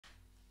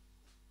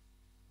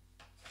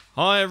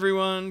Hi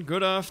everyone,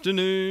 good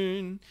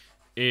afternoon.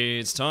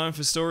 It's time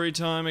for story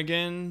time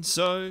again,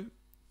 so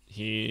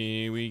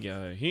here we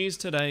go. Here's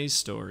today's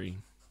story.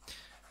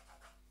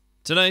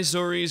 Today's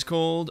story is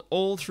called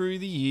All Through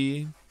the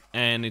Year,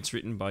 and it's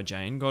written by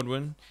Jane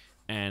Godwin,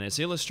 and it's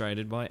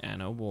illustrated by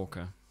Anna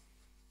Walker.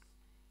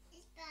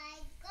 It's by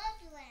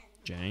Godwin.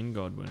 Jane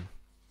Godwin.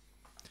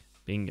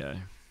 Bingo.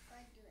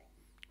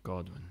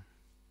 Godwin.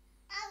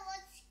 I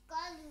was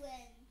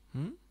Godwin.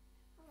 Hmm?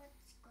 I was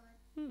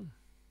Godwin.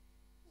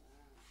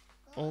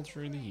 All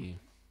Through the Year.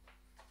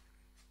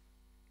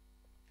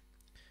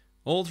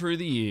 All Through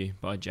the Year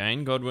by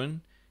Jane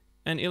Godwin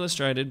and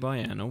illustrated by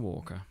Anna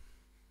Walker.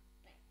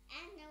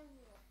 Anna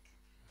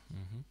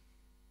Walker.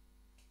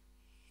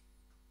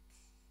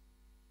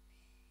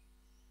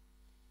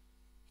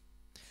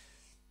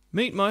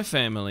 Meet my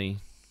family.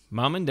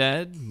 Mum and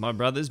Dad, my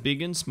brothers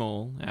big and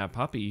small, our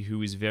puppy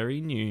who is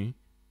very new,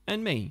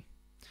 and me.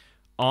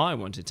 I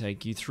want to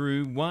take you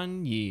through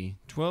 1 year,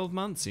 12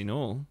 months in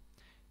all.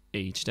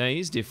 Each day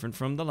is different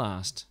from the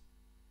last.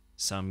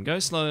 Some go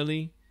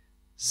slowly,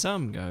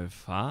 some go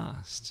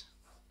fast.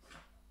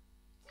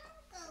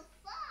 Go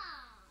far.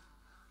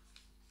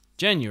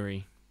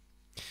 January.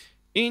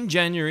 In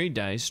January,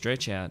 days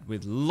stretch out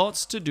with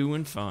lots to do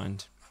and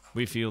find.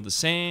 We feel the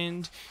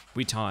sand,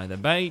 we tie the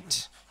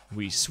bait,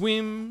 we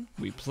swim,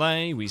 we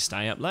play, we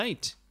stay up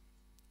late.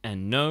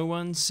 And no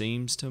one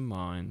seems to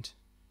mind.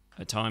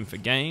 A time for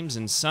games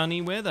and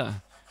sunny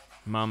weather.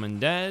 Mum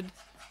and Dad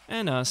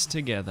and us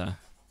together.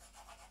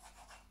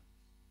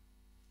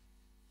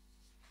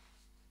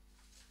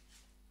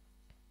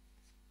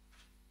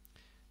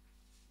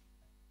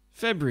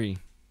 February.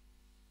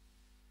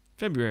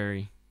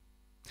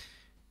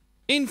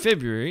 In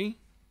February,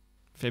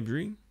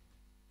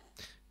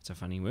 it's a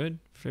funny word,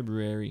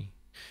 February.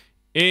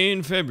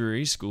 In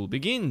February, school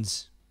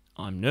begins.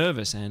 I'm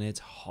nervous and it's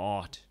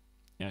hot.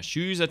 Our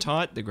shoes are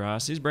tight, the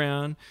grass is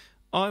brown.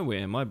 I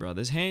wear my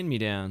brother's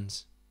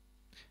hand-me-downs.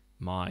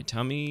 My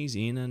tummy's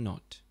in a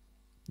knot.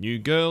 New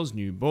girls,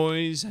 new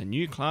boys, a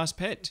new class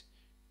pet.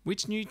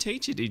 Which new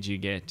teacher did you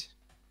get?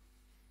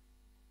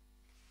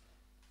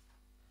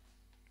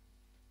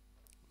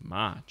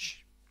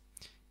 March.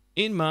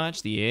 In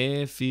March, the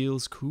air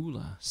feels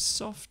cooler,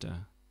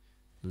 softer.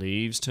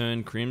 Leaves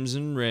turn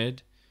crimson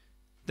red.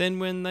 Then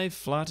when they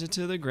flutter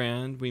to the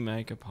ground, we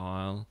make a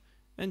pile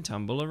and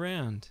tumble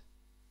around.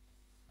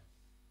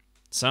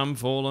 Some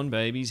fall on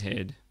baby's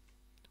head.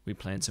 We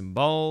plant some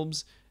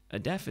bulbs, a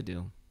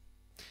daffodil.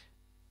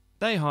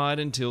 They hide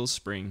until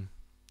spring,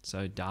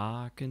 so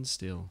dark and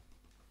still.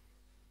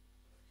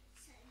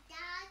 So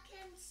dark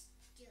and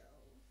still.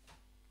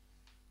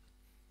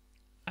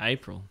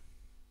 April.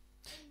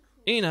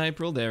 In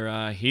April, there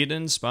are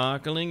hidden,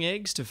 sparkling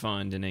eggs to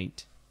find and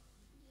eat.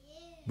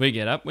 We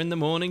get up when the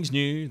morning's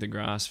new, the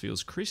grass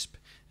feels crisp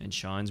and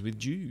shines with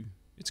dew.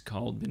 It's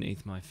cold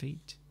beneath my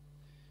feet.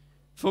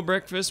 For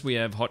breakfast, we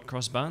have hot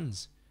cross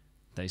buns.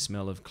 They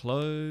smell of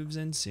cloves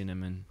and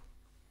cinnamon.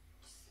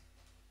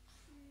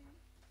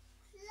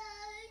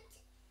 Clothes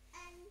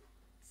and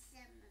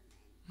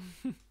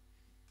cinnamon.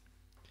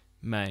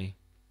 May.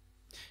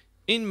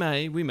 In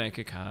May, we make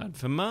a card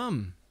for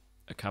Mum.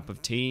 A cup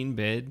of tea in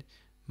bed.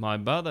 My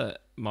brother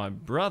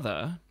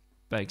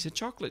bakes a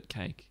chocolate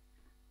cake.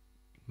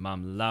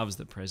 Mum loves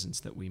the presents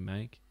that we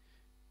make.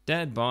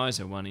 Dad buys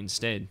her one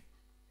instead.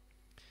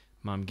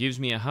 Mum gives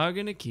me a hug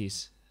and a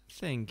kiss.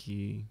 Thank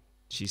you,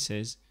 she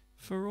says,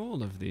 for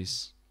all of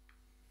this.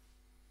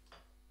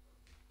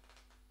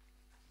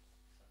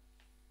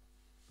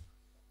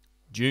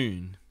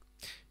 June.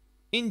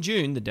 In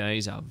June, the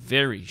days are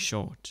very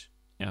short.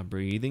 Our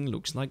breathing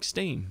looks like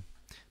steam.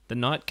 The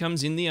night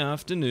comes in the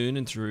afternoon,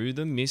 and through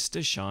the mist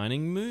a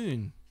shining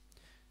moon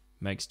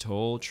makes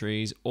tall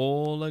trees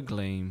all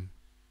agleam.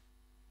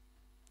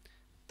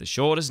 The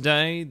shortest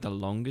day, the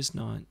longest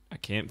night, a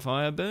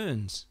campfire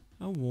burns,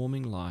 a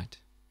warming light.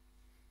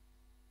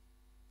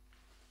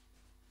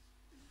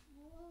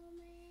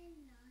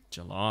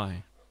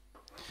 July.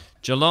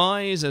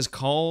 July is as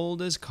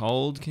cold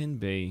can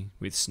be,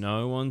 with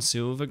snow on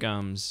silver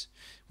gums.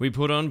 We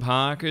put on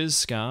parkas,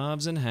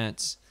 scarves and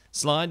hats,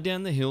 slide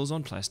down the hills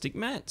on plastic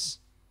mats.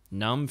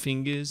 Numb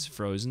fingers,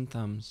 frozen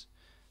thumbs.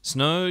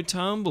 Snow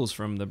tumbles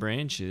from the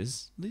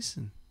branches.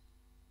 Listen.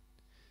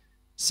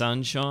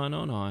 Sunshine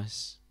on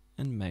ice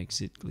and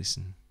makes it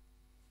glisten.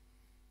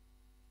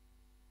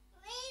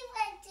 We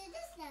went to the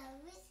snow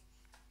with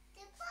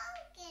the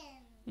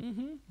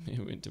pumpkin.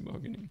 We went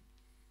tobogganing.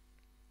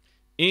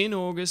 In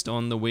August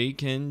on the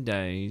weekend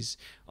days,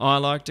 I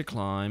like to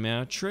climb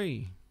our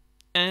tree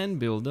and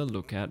build a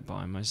lookout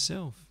by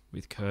myself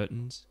with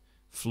curtains,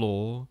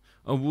 floor,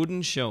 a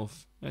wooden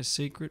shelf, a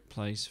secret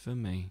place for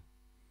me.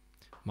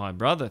 My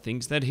brother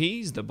thinks that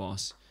he's the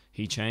boss.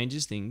 He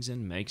changes things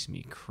and makes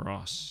me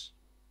cross.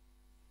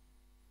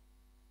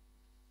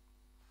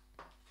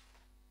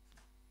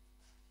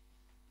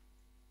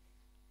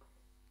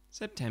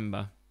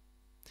 September.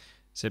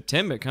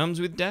 September comes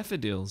with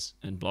daffodils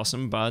and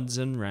blossom buds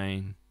and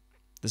rain.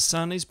 The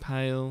sun is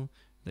pale,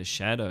 the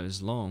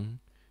shadows long,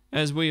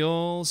 as we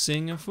all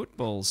sing a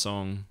football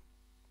song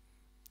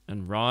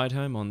and ride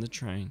home on the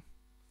train.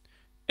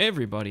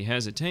 Everybody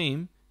has a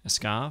team, a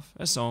scarf,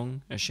 a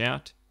song, a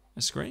shout,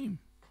 a scream.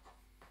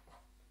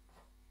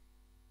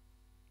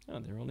 Oh,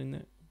 they're all in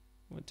that.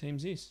 What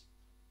team's this?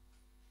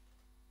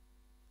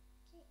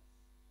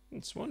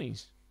 It's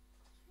Swannies.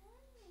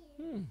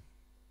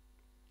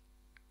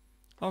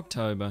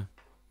 October.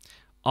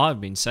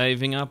 I've been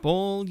saving up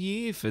all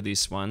year for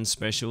this one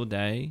special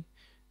day.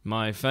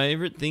 My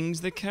favourite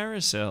thing's the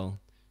carousel.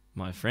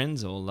 My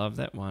friends all love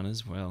that one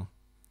as well.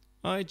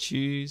 I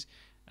choose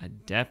a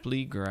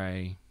dappley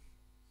grey.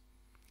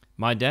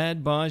 My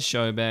dad buys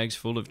show bags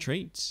full of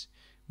treats.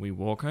 We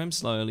walk home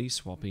slowly,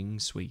 swapping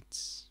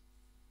sweets.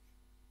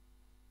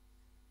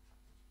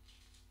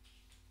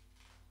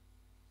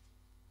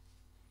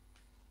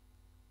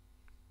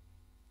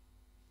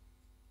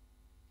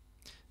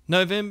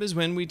 November's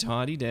when we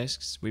tidy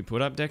desks, we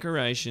put up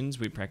decorations,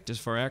 we practice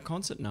for our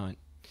concert night.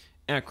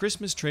 Our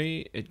Christmas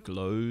tree, it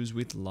glows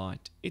with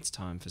light. It's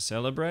time for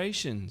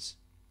celebrations.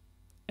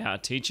 Our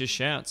teacher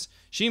shouts,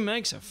 she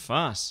makes a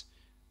fuss.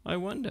 I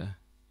wonder,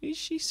 is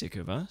she sick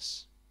of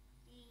us?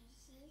 Is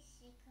she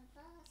sick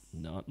of us?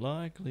 Not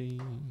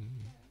likely.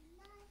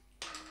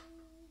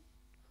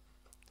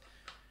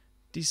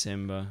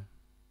 December.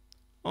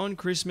 On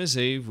Christmas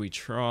Eve we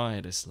try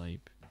to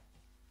sleep,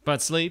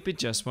 but sleep it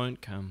just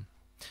won't come.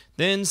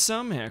 Then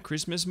somehow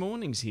Christmas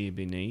morning's here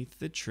beneath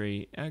the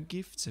tree our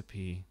gifts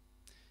appear.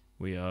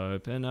 We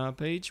open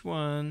up each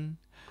one,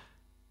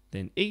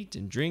 then eat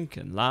and drink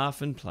and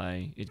laugh and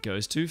play. It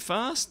goes too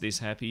fast this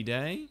happy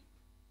day.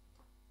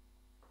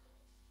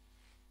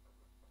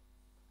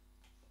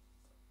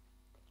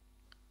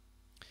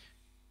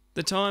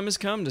 The time has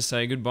come to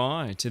say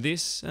goodbye to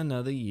this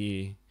another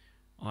year.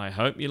 I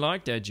hope you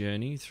liked our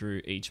journey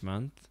through each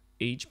month,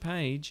 each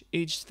page,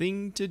 each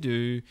thing to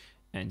do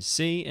and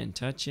see and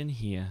touch and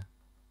hear.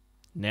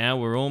 Now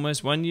we're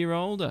almost 1 year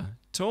older,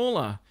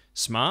 taller,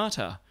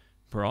 smarter,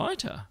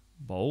 brighter,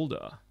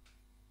 bolder.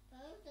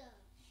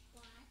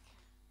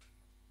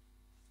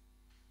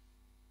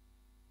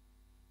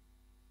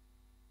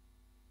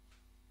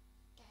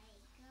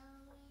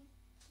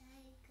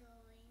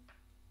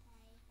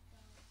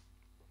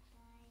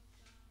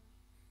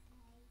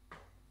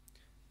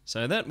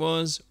 So that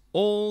was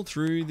All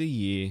Through the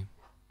Year.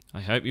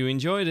 I hope you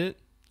enjoyed it.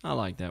 I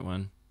like that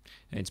one.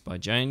 It's by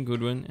Jane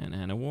Godwin and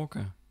Anna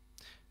Walker.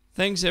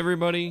 Thanks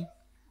everybody.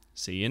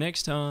 See you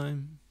next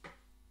time.